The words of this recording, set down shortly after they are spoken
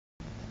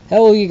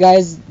Hello, you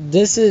guys.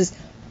 This is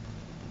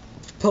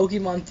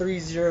Pokemon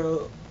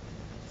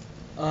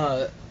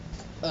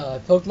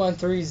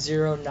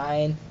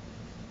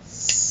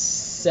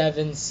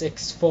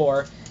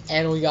 309764,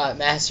 and we got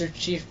Master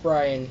Chief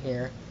Brian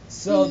here.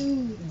 So,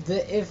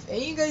 if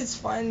any of you guys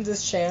find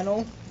this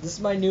channel, this is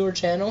my newer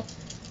channel.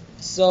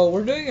 So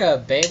we're doing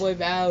a Beyblade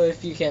battle,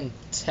 if you can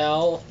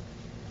tell.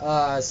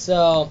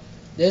 So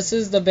this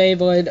is the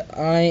Beyblade.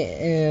 I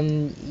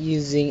am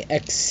using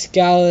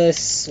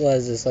Excalibus. What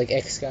is this, like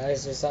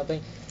Excalibus or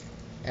something?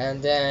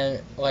 And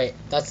then, wait,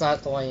 that's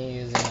not the one you're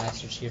using,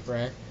 Master Chief,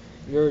 right?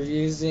 You're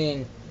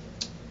using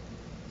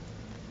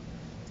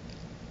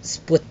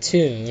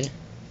Splatoon.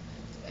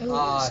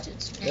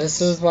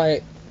 This is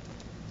my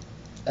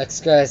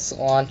Excalibus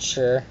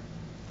launcher.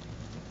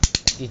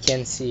 You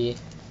can see.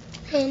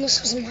 And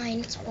this was mine.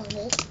 It's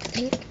horrible. I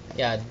think.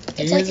 Yeah, It's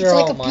these like are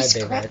all a my piece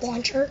of crap Beyblades.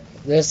 launcher.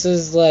 This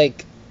is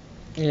like,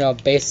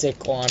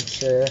 basic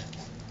launcher.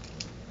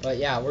 But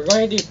yeah, we're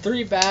going to do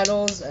 3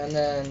 battles, and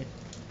then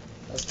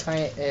that's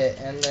kind of it.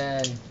 And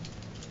then,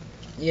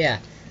 yeah.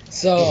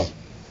 So,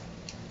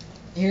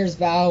 here's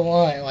battle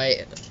 1.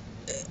 Wait.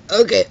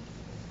 Okay.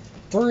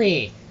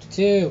 3,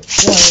 2, 1,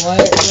 let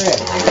it rip.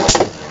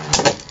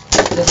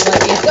 Just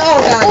like it. Oh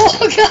god!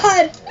 Oh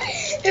god!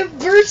 It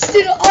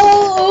bursted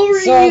all over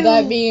you! So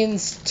that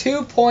means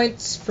 2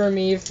 points for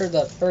me for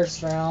the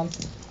first round.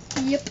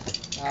 Yep.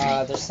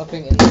 There's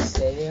something in the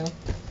stadium.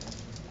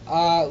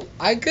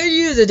 I could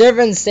use a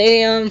different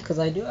stadium because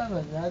I do have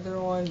another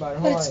one, but I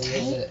don't want to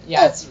use it.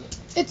 Yeah,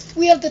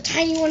 we have the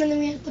tiny one and then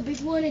we have the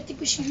big one. I think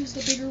we should use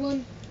the bigger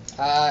one.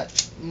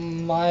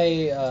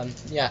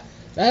 Yeah.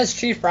 That's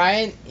Chief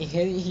Brian.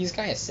 He's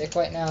kind of sick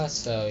right now,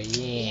 so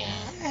yeah.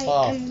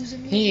 I'm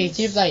losing he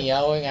keeps on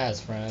yelling at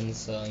his friends,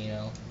 so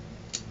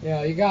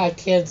you got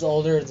kids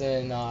older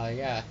than you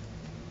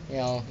got We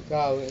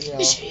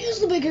should use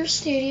the bigger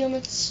stadium.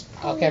 It's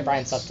okay.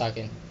 Brian, stop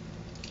talking.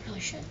 Really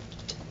should.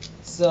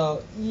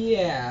 So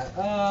yeah,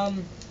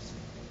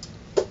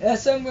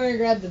 so I'm going to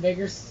grab the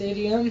bigger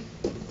stadium.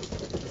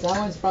 That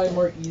one's probably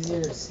more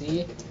easier to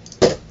see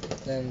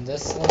than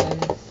this one.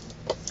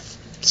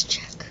 Let's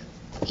check.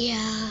 Yeah,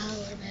 a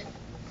little bit.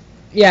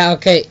 Yeah,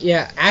 okay,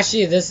 yeah.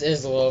 Actually, this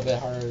is a little bit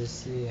harder to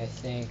see, I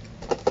think.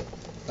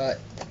 But,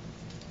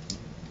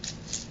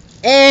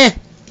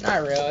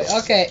 not really.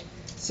 Okay,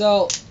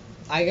 so,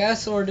 I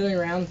guess we're doing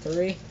round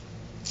 3.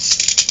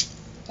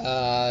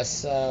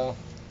 So,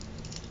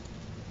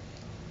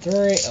 3.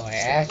 Oh,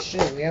 wait,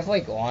 actually, we have,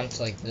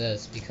 launch like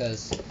this,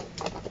 because,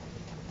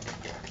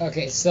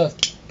 okay, so,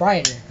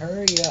 Brian,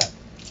 hurry up.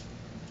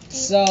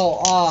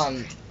 So,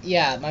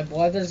 yeah, my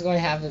brother's going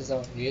to have his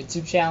own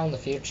YouTube channel in the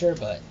future,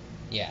 but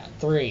yeah,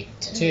 3,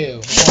 2,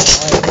 1.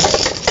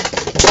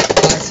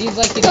 It seems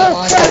like you don't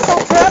want to.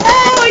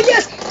 Oh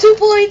yes, 2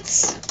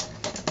 points.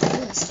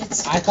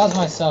 I thought to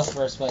myself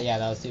first, but yeah,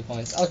 that was 2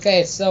 points.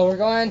 Okay, so we're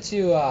going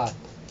to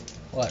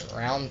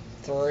round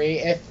 3.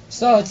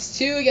 It's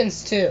 2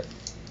 against 2.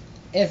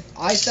 If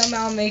I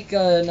somehow make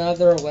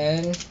another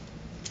win,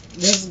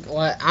 this is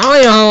what I don't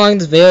even know how long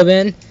this video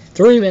been.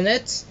 3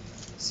 minutes.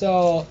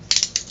 So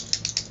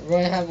we're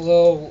going to have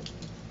a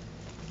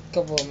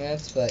couple of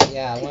minutes, but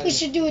yeah. I think we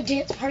should do a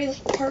dance party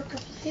like Parker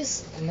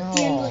plays. No.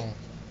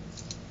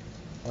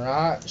 We're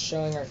not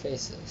showing our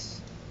faces.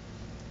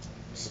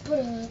 Just put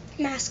a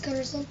mask on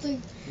or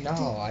something.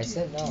 No, I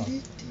said no.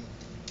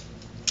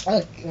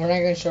 Look, we're not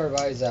going to show our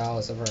bodies at all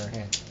except for our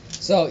hands.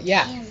 So,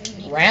 yeah.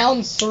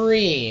 Round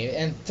 3.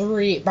 And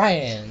 3.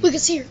 Brian. We can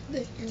see her.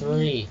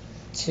 3,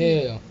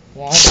 2,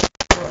 1.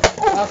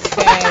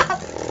 Okay.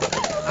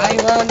 I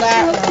won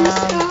that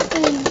round.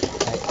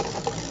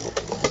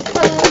 I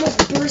almost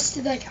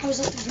bursted, I was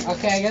at the very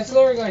Okay, I guess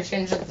we're going to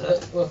change up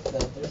the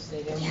other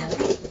stadium. Yeah,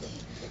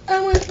 I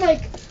went, I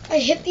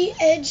hit the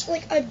edge,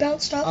 I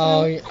bounced off.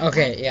 Oh,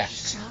 okay, yeah.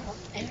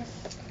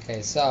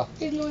 Okay, so.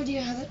 I have no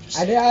idea how that just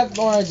I do have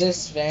more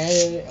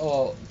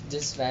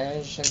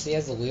disadvantage since he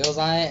has the wheels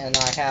on it, and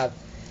I have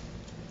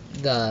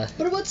the.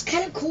 But what's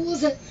kind of cool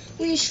is that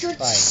when you start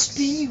to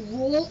spin, you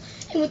roll,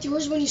 and with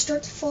yours, when you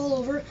start to fall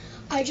over,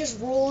 I just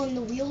roll on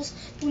the wheels.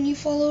 When you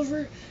fall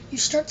over, you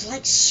start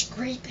to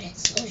scrape and it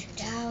slows you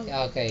down.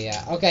 Okay,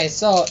 yeah. Okay,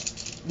 so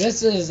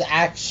this is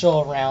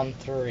actual round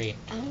 3.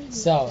 I don't even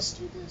so, let's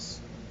do this.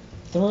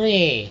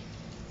 3,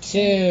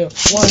 2, 1,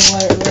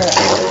 let it rip.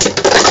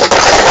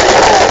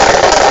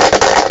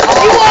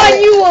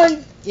 You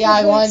won! Yeah,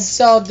 I won.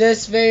 So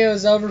this video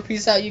is over.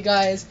 Peace out, you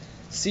guys.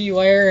 See you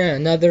later in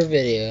another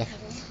video.